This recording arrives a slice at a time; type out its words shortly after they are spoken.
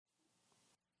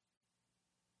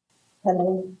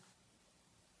Hello.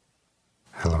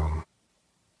 Hello.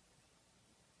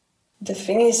 The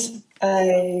thing is,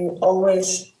 I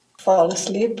always fall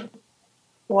asleep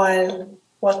while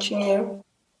watching you.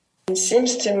 It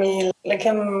seems to me like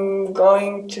I'm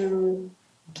going to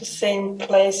the same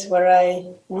place where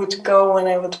I would go when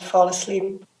I would fall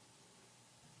asleep.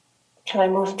 Can I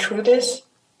move through this?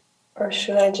 Or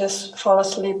should I just fall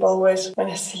asleep always when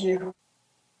I see you?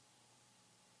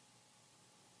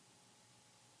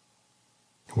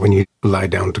 When you lie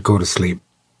down to go to sleep,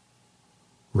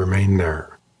 remain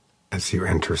there as you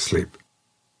enter sleep.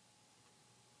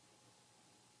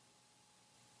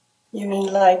 You mean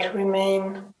like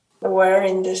remain aware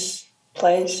in this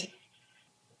place?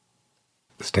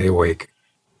 Stay awake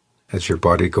as your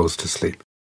body goes to sleep.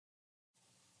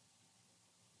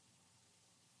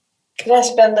 Could I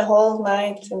spend the whole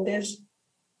night in this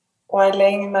while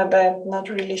laying in my bed, not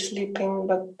really sleeping,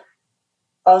 but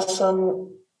also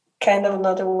kind of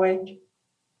not awake?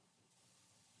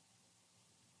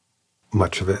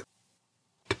 Much of it,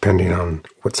 depending on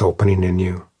what's opening in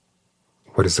you,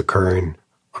 what is occurring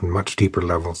on much deeper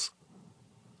levels,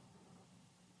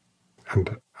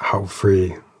 and how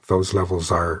free those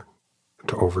levels are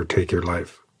to overtake your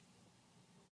life.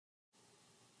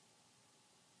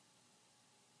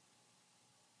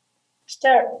 Is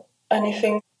there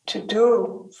anything to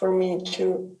do for me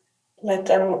to let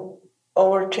them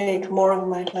overtake more of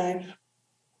my life?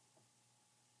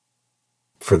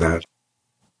 For that,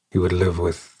 you would live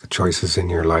with the choices in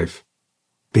your life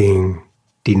being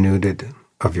denuded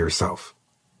of yourself.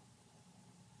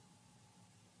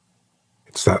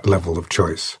 It's that level of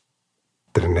choice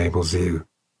that enables you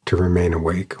to remain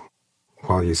awake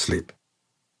while you sleep.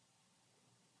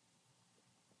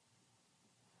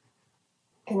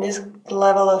 In this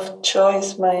level of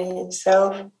choice,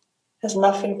 myself has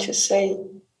nothing to say.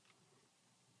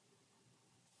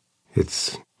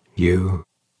 It's you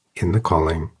in the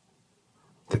calling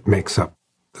that makes up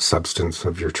the substance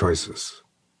of your choices.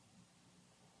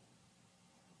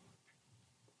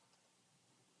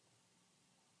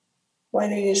 Why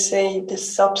do you say the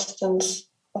substance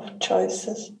of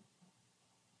choices?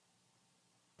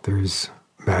 There's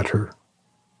matter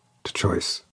to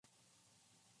choice.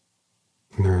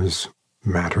 And there's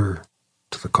matter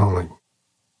to the calling.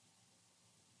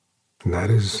 And that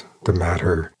is the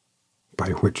matter by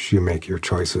which you make your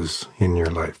choices in your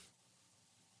life.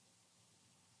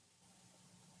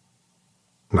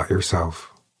 Not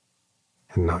yourself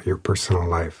and not your personal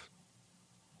life.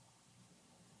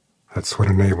 That's what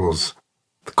enables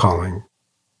the calling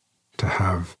to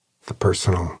have the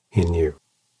personal in you.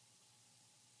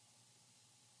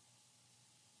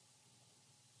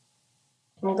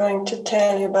 I'm going to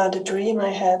tell you about a dream I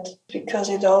had because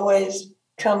it always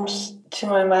comes to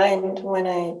my mind when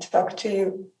I talk to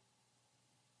you.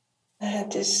 I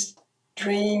had this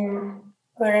dream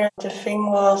where the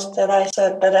thing was that I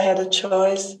said that I had a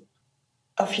choice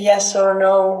of yes or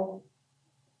no.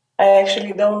 I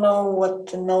actually don't know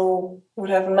what the no would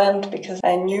have meant because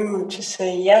I knew to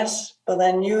say yes, but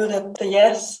I knew that the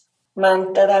yes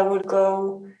meant that I would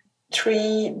go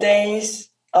 3 days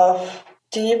of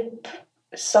deep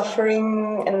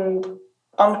suffering and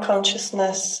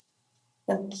unconsciousness,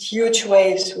 and huge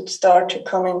waves would start to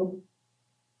come in.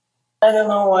 I don't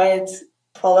know why it's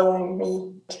following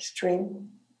me, this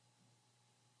dream.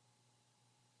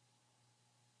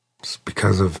 It's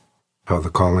because of how the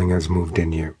calling has moved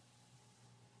in you.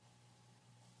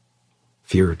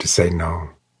 If you were to say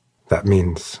no, that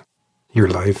means your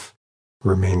life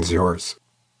remains yours.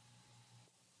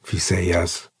 If you say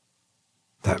yes,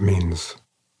 that means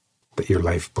that your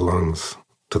life belongs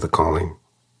to the calling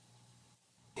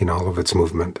in all of its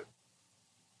movement.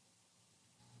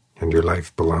 And your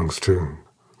life belongs to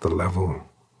the level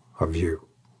of you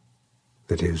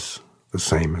that is the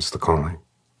same as the calling.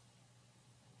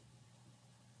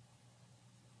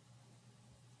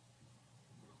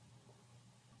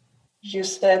 You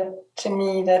said to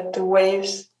me that the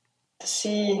waves, the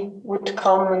sea would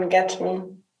come and get me,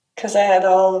 because I had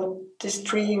all these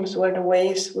dreams where the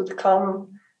waves would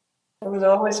come. I would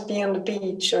always be on the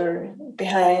beach or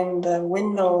behind a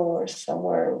window or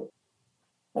somewhere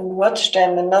and watch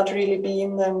them and not really be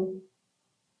in them.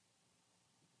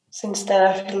 Since then,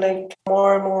 I feel like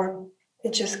more and more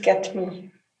they just get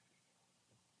me.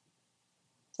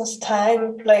 Does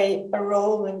time play a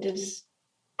role in this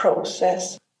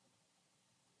process?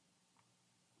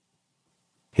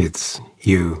 It's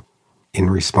you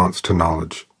in response to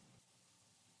knowledge,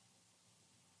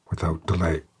 without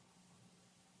delay,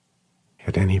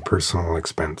 at any personal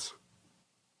expense.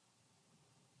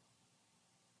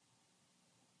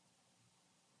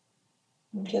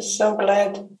 I'm just so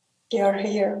glad you're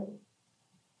here.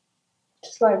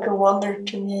 It's like a wonder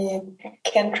to me. I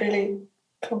can't really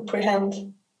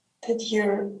comprehend that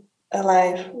you're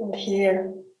alive and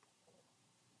here,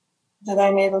 that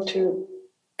I'm able to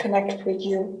connect with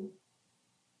you.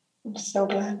 I'm so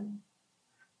glad.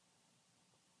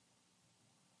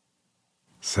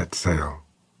 Set sail.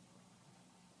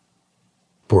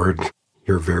 Board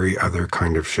your very other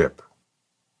kind of ship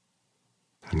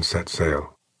and set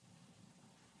sail.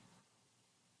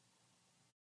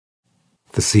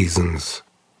 The seasons,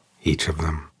 each of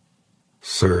them,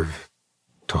 serve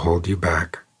to hold you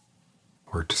back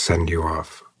or to send you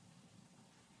off,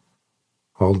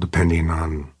 all depending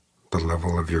on the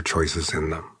level of your choices in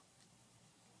them.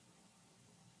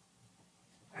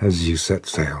 As you set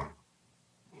sail,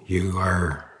 you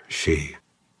are she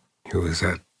who is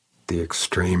at the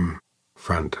extreme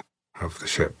front of the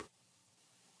ship.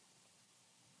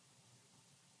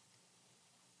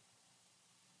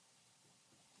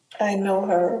 I know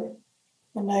her.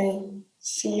 When I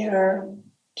see her,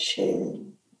 she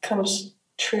comes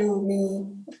through me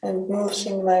and moves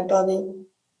in my body.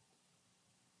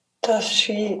 Does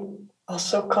she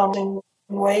also come in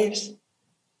waves?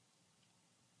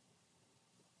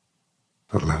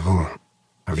 The level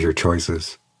of your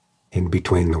choices in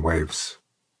between the waves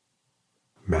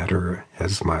matter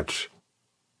as much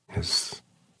as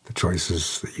the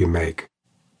choices that you make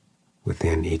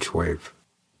within each wave.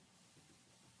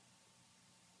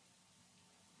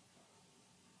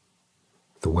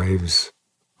 The waves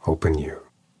open you.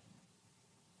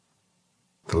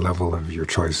 The level of your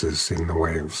choices in the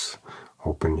waves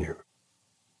open you.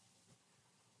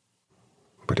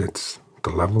 But it's the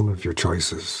level of your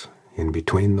choices in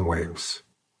between the waves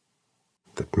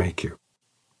that make you.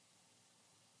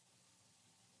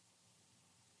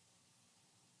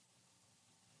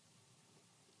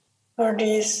 Are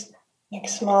these like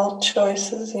small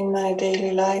choices in my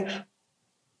daily life?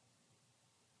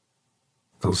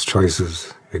 Those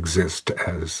choices exist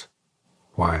as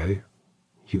why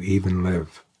you even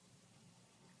live.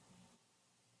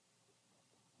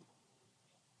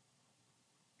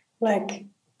 Like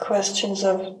questions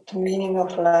of the meaning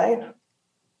of life?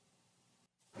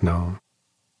 No,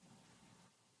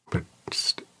 but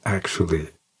just actually,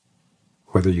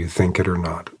 whether you think it or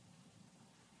not,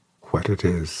 what it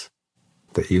is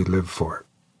that you live for.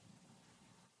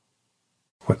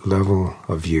 What level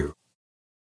of you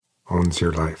owns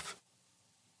your life?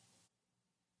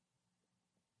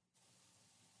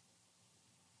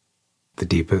 The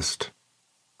deepest,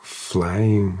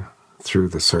 flying through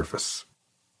the surface,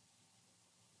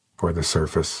 or the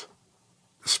surface,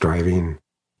 striving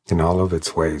in all of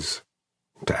its ways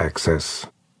to access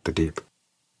the deep.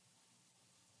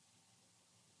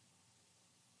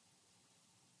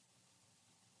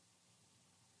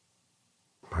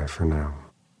 Bye for now.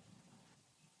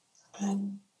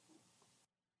 And